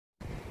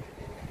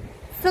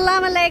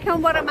Assalamu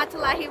alaikum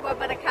warahmatullahi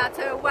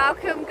wabarakatuh.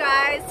 Welcome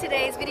guys.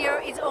 Today's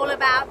video is all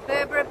about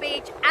Berbera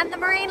Beach and the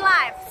marine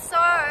life. So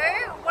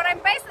what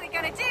I'm basically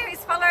going to do is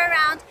follow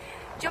around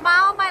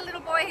Jamal, my little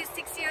boy who's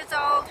 6 years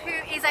old, who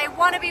is a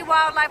wannabe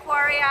wildlife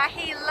warrior.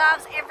 He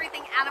loves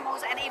everything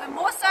animals and even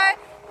more so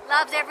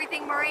loves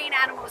everything marine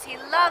animals. He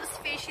loves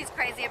fish. He's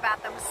crazy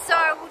about them. So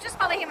we'll just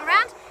follow him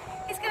around.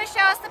 He's going to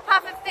show us the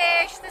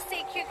pufferfish, the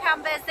sea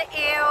cucumbers, the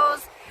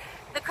eels,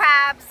 the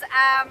crabs,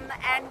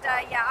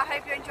 yeah, I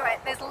hope you enjoy it.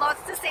 There's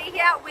lots to see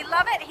here. We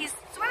love it. He's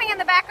swimming in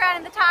the background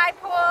in the tide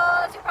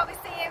pools. You'll probably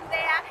see him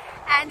there,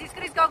 and he's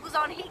got his goggles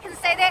on. He can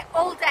stay there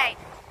all day,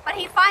 but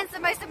he finds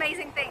the most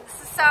amazing things.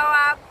 So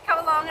come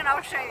along and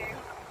I'll show you.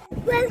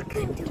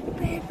 Welcome to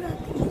Berbera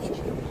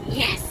Beach.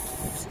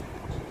 Yes.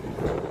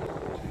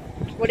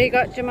 What do you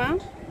got, Jamal?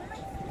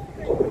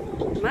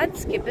 Mud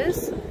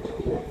skippers.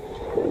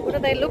 What do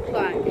they look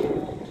like?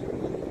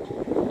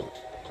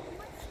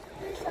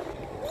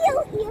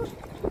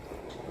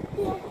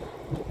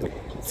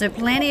 So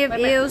plenty of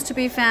eels to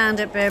be found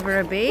at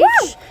Berbera Beach.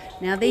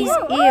 Now these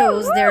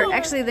eels, they're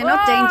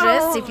not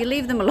dangerous if you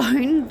leave them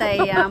alone. They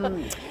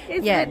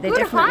yeah, they're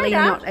definitely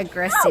not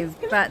aggressive.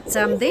 But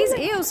these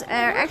eels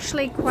are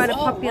actually quite a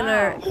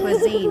popular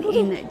cuisine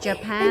in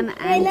Japan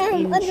and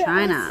in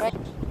China.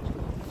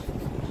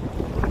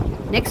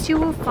 Next you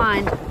will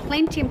find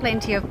plenty and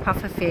plenty of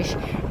pufferfish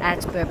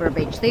at Berbera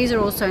Beach. These are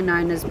also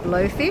known as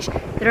blowfish.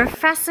 They're a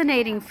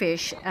fascinating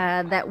fish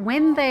that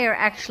when they are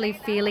actually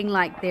feeling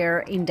like they're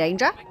in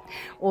danger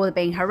or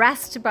being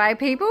harassed by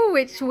people,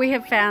 which we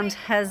have found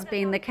has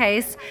been the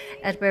case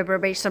at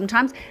Berbera Beach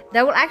sometimes,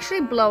 they will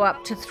actually blow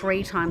up to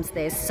 3 times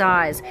their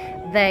size.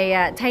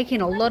 They take in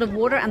a lot of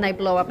water and they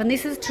blow up, and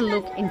this is to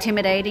look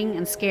intimidating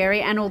and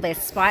scary, and all their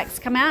spikes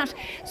come out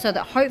so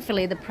that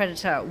hopefully the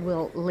predator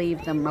will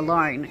leave them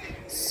alone.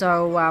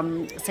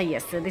 So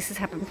yes, so this has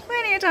happened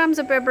plenty of times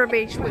at Berbera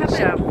Beach, which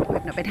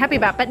we've not been happy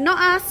about, but not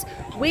us.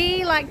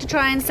 We like to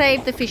try and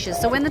save the fishes.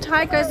 So when the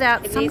tide goes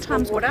out,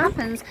 sometimes what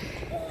happens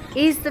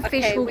is the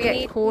fish will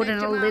get caught in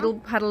a little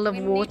puddle of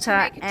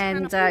water,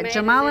 and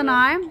Jamal and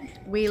I,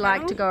 we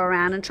like to go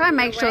around and try and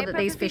make sure that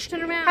these fish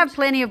have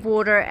plenty of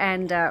water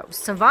and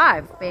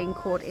survive being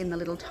caught in the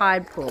little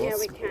tide pools. Yeah,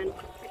 we can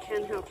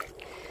help.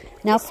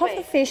 Now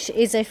pufferfish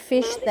is a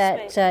fish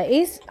that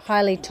is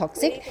highly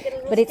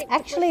toxic, but it's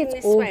actually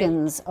its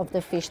organs of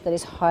the fish that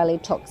is highly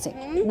toxic,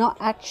 not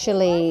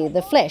actually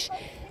the flesh.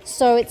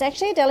 So it's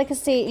actually a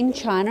delicacy in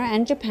China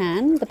and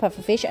Japan, the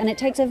pufferfish, and it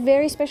takes a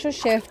very special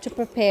chef to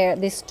prepare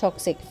this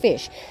toxic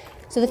fish.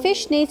 So the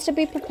fish needs to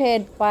be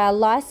prepared by a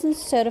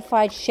licensed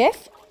certified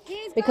chef,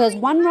 because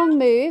one wrong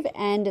move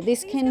and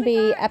this can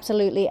be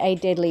absolutely a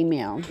deadly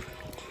meal.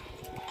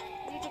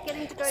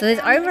 So there's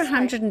over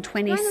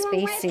 120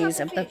 species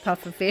of the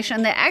pufferfish,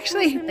 and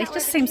they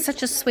just seem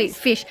such a sweet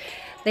fish.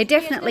 They're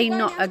definitely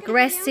not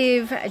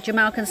aggressive.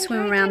 Jamal can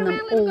swim around them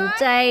all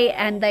day,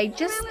 and they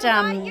just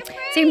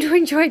seem to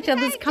enjoy each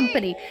other's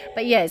company.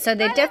 But yeah, so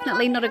they're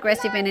definitely not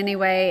aggressive in any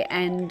way,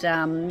 and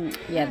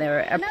yeah,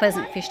 they're a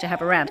pleasant fish to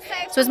have around.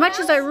 So as much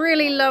as I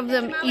really love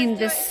them in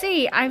the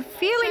sea, I'm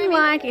feeling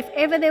like if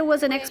ever there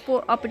was an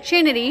export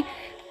opportunity,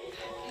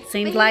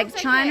 seems like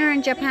China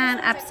and Japan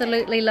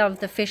absolutely love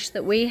the fish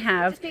that we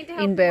have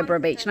in Berbera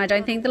Beach, and I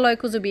don't think the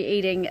locals will be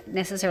eating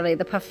necessarily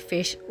the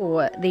pufferfish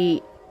or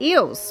the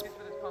eels.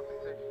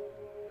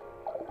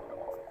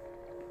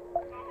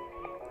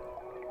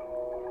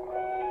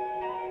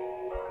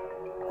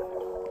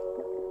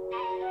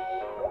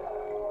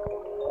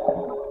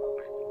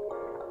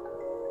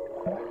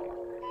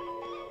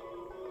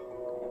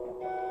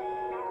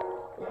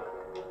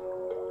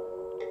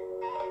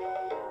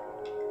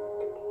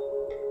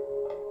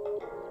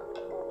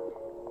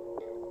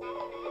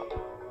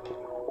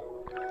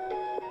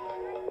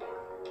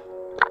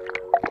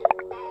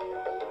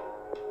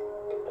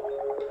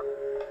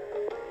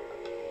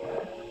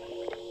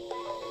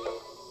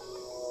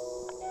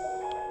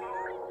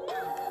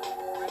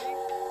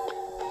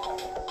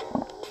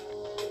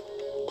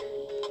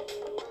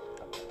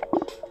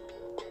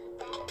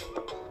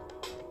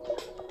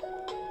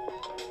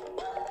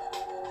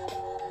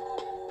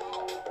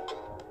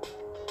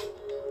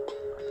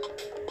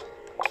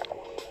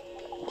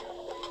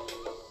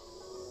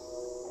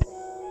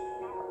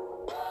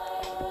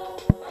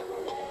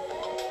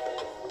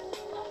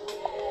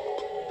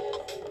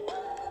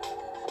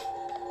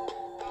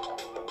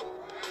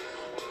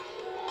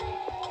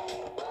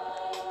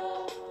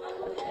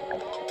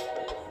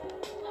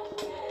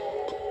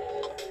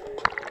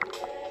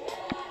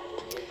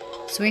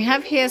 So we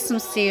have here some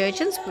sea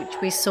urchins,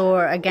 which we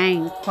saw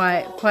again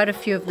quite a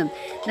few of them.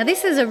 Now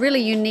this is a really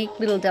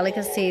unique little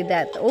delicacy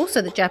that also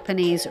the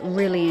Japanese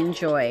really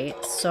enjoy.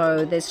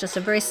 So there's just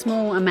a very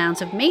small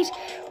amount of meat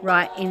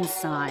right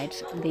inside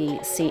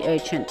the sea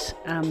urchin,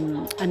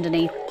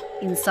 underneath,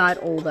 inside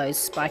all those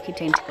spiky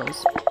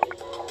tentacles.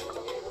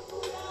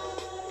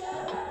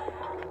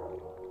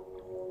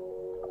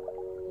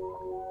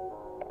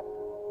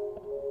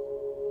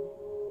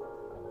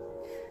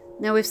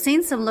 Now we've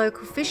seen some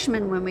local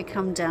fishermen when we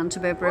come down to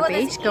Berbera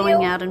Beach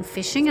going out and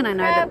fishing, and I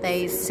know that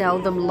they sell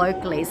them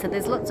locally. So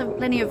there's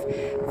plenty of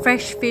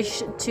fresh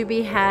fish to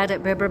be had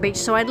at Berbera Beach.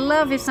 So I'd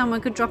love if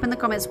someone could drop in the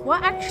comments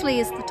what actually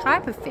is the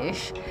type of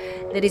fish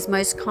that is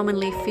most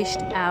commonly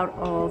fished out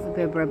of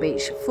Berbera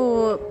Beach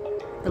for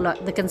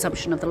the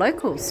consumption of the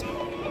locals.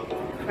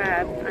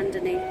 Crab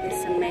underneath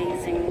this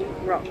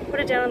amazing rock.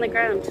 Put it down on the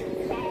ground.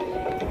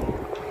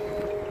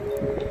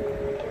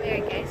 There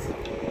it goes.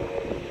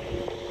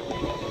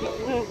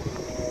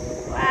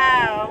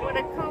 Wow, what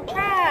a cool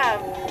crab!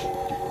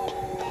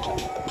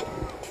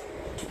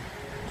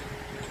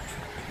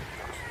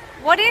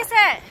 What is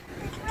it?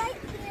 It's right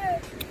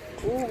here.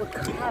 Oh, a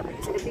crab.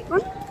 Is it a big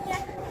one?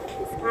 Yeah.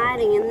 It's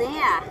hiding in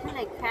there.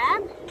 Hello,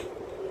 crab.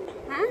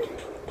 Huh?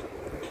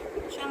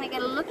 I'm trying to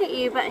get a look at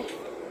you, but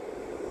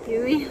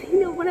you really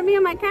don't want to be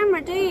on my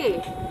camera, do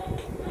you?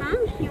 Huh?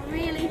 You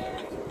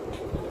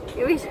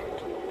every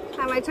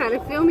time I try to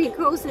film, he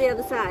calls to the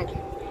other side.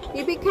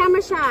 You're a bit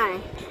camera shy.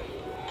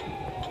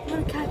 I'm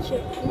gonna catch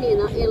it. You're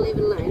not, you leave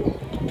it alone.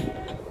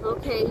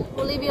 Okay,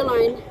 we'll leave you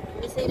alone.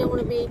 You say you don't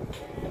want to be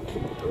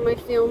on my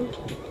film.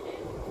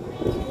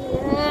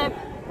 Yep.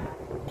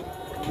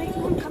 Make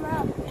him come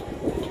out.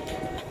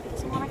 He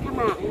doesn't want to come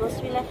out, he wants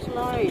to be left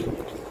alone.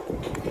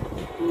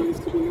 He wants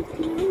to be left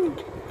alone.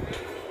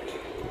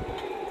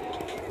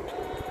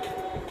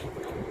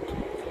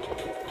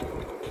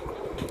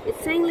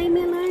 It's saying leave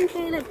me alone,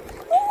 Caleb.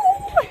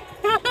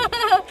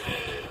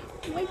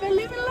 Oh my God,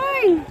 leave it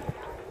alone.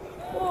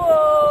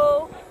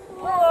 Whoa,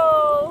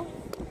 whoa.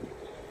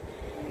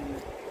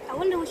 I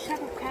wonder which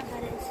type of crab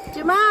that is.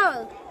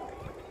 Jamal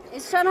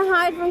is trying to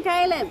hide from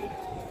Caleb.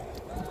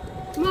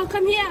 Come on,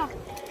 come here.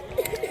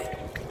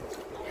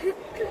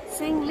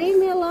 Saying leave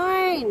me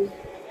alone.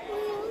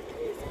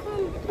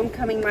 I'm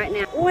coming right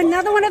now. Oh,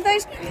 another one of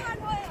those.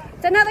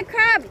 It's another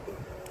crab.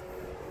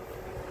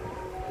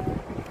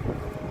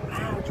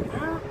 Wow,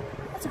 Jamal.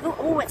 That's a good.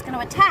 Oh, it's going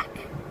to attack.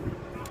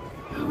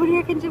 What do you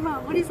reckon,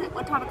 Jamal? What is it?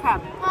 What type of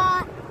crab?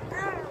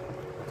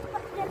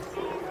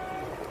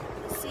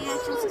 Sea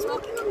urchins as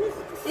well.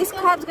 This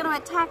crab's going to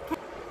attack.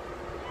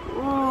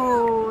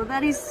 Oh,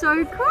 that is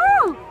so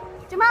cool.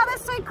 Jamal,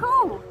 that's so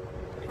cool.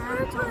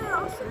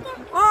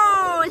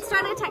 Oh, it's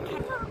trying to attack.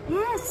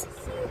 Yes.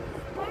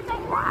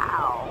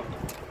 Wow.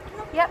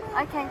 Yep,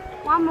 okay.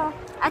 One more.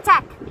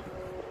 Attack.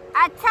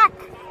 Attack.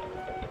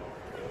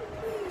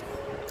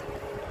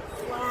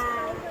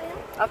 Wow.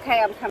 Okay,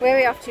 I'm coming. Where are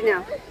we off to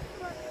now?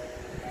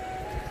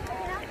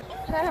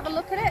 Can I have a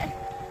look at it?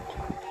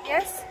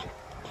 Yes?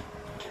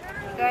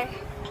 There you go.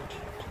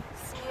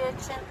 Sea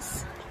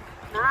urchins.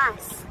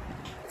 Nice.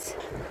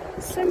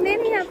 So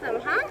many of them,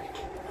 huh?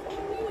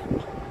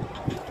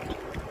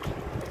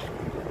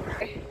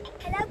 I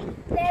love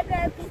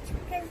Berbera Beach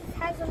because it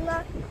has a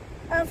lot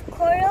of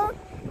coral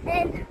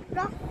and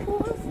rock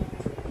pools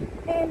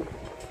and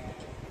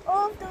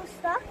all of those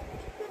stuff.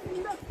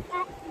 Look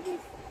at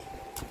this.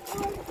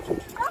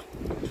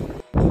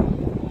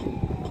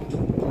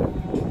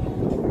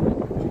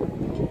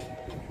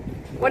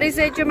 What is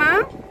it,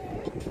 Jamal?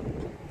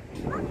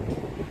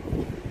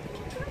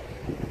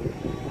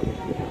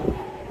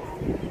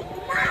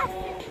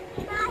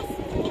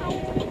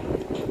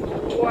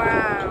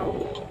 Wow.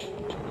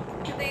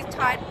 Look at these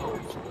tide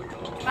pools.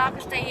 Jamal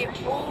can stay here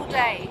all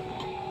day.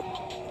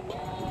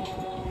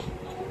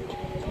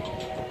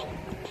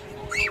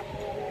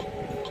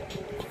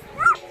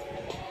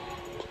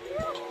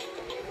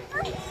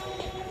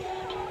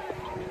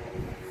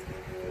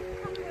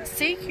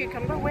 Sea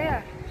cucumber,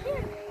 where?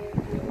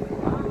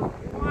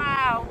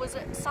 Wow, was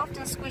it soft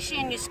and squishy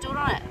and you stood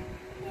on it?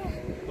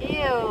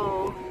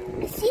 Ew.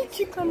 A sea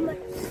cucumber.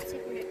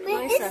 Wait,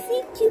 Closer. is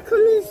sea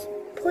cucumbers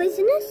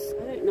poisonous?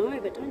 I don't know,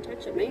 but don't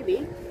touch it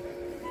maybe.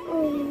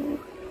 Oh.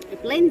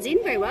 It blends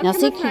in very well. Now,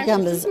 sea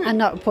cucumbers are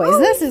not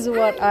poisonous, is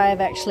what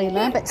I've actually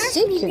learned, but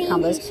sea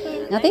cucumbers,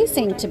 now these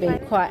seem to be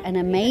quite an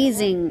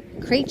amazing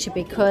creature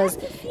because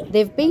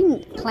they've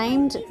been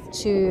claimed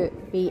to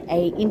be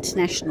an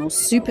international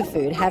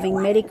superfood,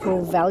 having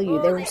medical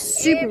value. They're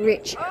super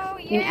rich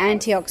in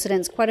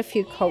antioxidants. Quite a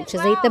few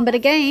cultures eat them, but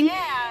again,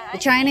 the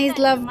Chinese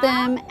love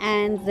them,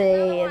 and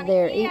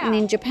they're eaten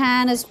in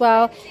Japan as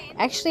well.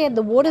 Actually,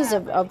 the waters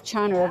of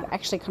China have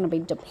actually kind of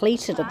been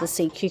depleted of the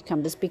sea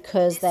cucumbers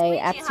because they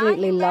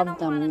absolutely love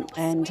them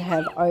and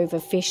have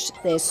overfished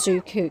their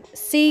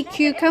sea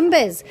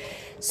cucumbers.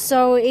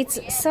 So it's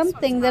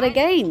something that,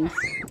 again,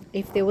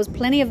 if there was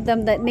plenty of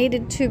them that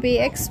needed to be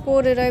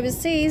exported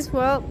overseas,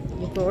 well,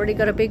 you've already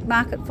got a big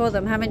market for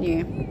them, haven't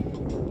you?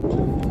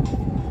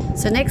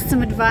 So next,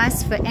 some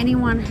advice for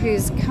anyone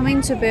who's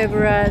coming to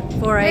Berbera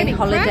for a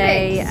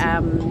holiday.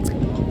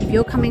 If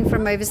you're coming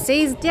from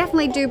overseas,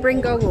 definitely do bring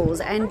goggles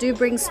and do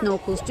bring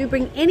snorkels. Do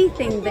bring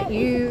anything that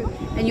you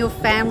and your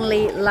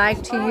family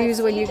like to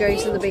use when you go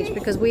to the beach,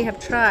 because we have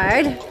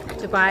tried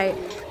to buy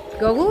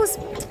goggles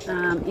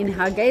in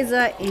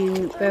Hargeisa,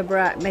 in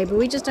Berbera. Maybe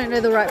we just don't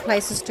know the right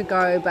places to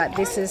go, but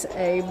this is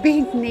a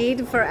big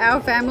need for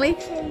our family,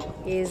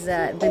 is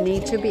the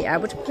need to be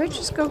able to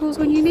purchase goggles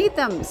when you need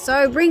them.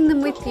 So bring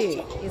them with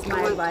you, is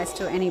my advice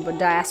to any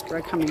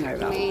diaspora coming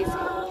over. Amazing.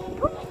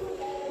 What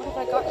have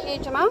I got here,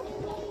 Jamal?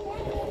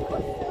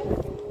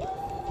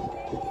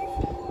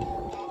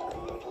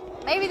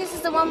 Maybe this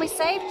is the one we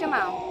saved,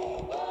 Jamal.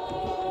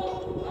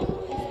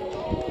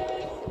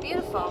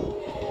 Beautiful.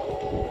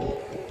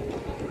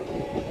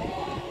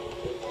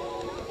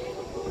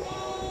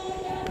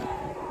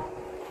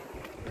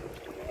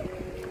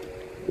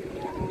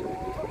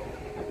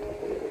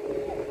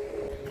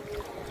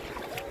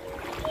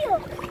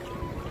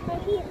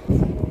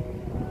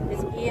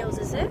 There's eels,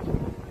 is it?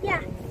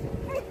 Yeah.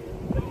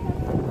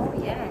 Oh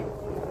yeah.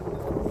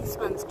 This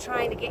one's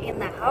trying to get in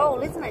that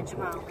hole, isn't it,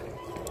 Jamal?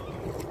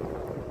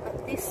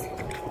 Like this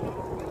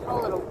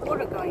whole little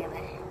water going in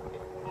there.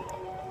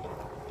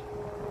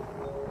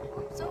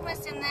 It's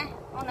almost in there.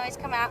 Oh no, he's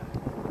come out.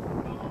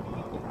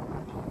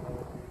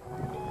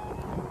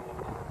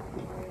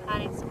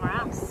 Hiding somewhere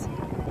else.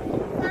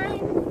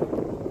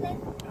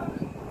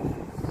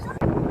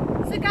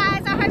 So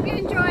guys, I hope you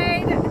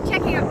enjoyed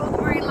checking out all the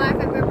marine life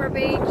at Berbera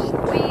Beach.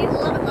 We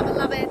love it, love it,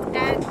 love it.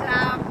 And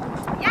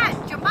yeah,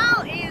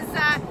 Jamal is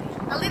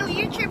a little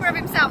YouTuber of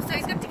himself. So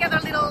he's got together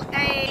a little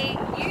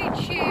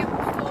YouTube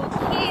for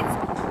kids,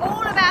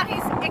 all about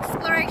his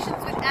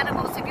explorations with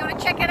animals. So if you want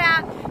to check it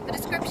out, the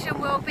description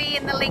will be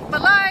in the link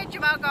below.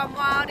 Jamal Gone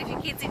Wild. If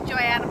your kids enjoy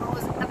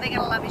animals, they're going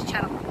to love his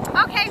channel.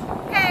 Okay,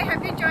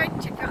 hope you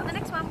enjoyed. Check you out on the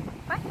next one.